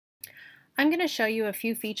I'm going to show you a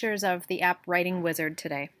few features of the app Writing Wizard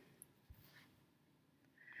today.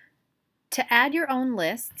 To add your own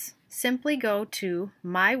lists, simply go to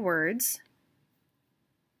My Words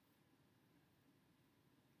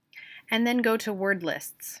and then go to Word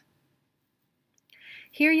Lists.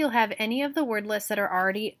 Here you'll have any of the word lists that are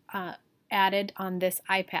already added on this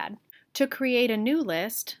iPad. To create a new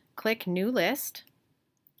list, click New List,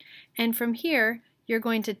 and from here you're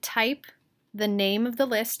going to type the name of the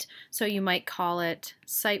list, so you might call it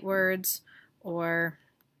Sight Words or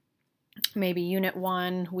maybe Unit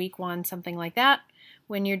 1, Week 1, something like that.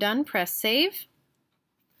 When you're done, press Save.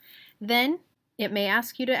 Then it may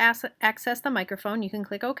ask you to access the microphone. You can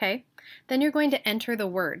click OK. Then you're going to enter the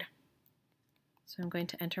word. So I'm going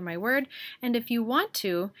to enter my word, and if you want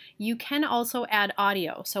to, you can also add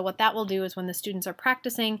audio. So what that will do is when the students are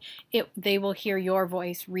practicing, they will hear your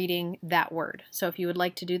voice reading that word. So if you would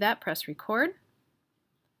like to do that, press record,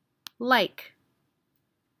 like,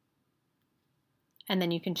 and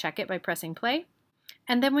then you can check it by pressing play,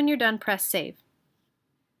 and then when you're done, press save.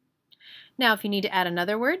 Now if you need to add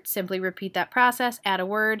another word, simply repeat that process, add a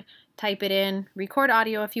word, type it in, record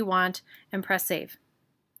audio if you want, and press save.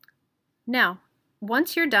 Now,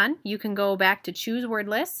 once you're done, you can go back to Choose Word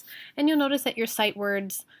Lists, and you'll notice that your Sight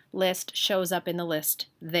Words list shows up in the list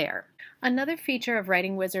there. Another feature of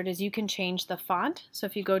Writing Wizard is you can change the font. So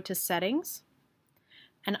if you go to Settings,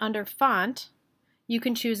 and under Font, you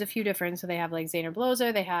can choose a few different. So they have like Zaner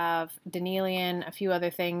Bloser, they have Danielian, a few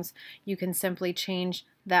other things. You can simply change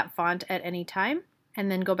that font at any time,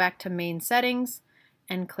 and then go back to Main Settings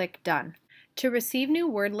and click Done. To receive new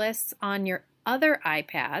word lists on your other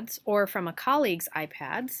iPads or from a colleague's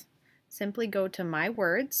iPads, simply go to My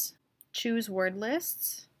Words, choose Word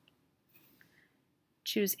Lists,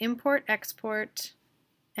 choose Import, Export,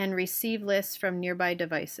 and Receive Lists from nearby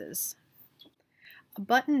devices. A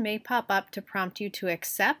button may pop up to prompt you to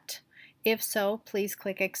accept. If so, please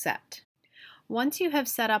click Accept. Once you have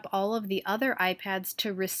set up all of the other iPads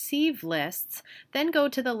to receive lists, then go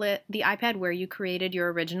to the iPad where you created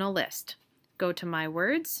your original list. Go to My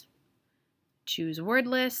Words, choose Word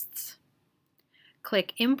Lists,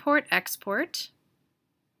 click Import Export,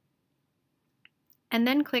 and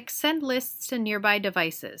then click Send Lists to Nearby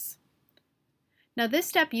Devices. Now this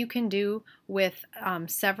step you can do with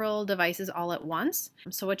several devices all at once.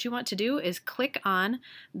 So what you want to do is click on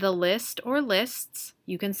the list or lists.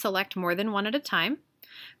 You can select more than one at a time.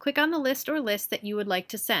 Click on the list or list that you would like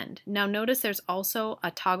to send. Now notice there's also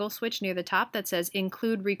a toggle switch near the top that says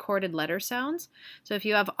Include Recorded Letter Sounds. So if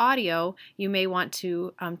you have audio, you may want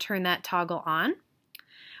to turn that toggle on.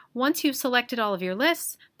 Once you've selected all of your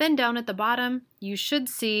lists, then down at the bottom you should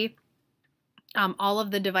see all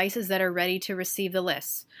of the devices that are ready to receive the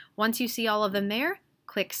lists. Once you see all of them there,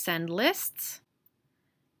 click Send Lists,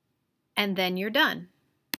 and then you're done.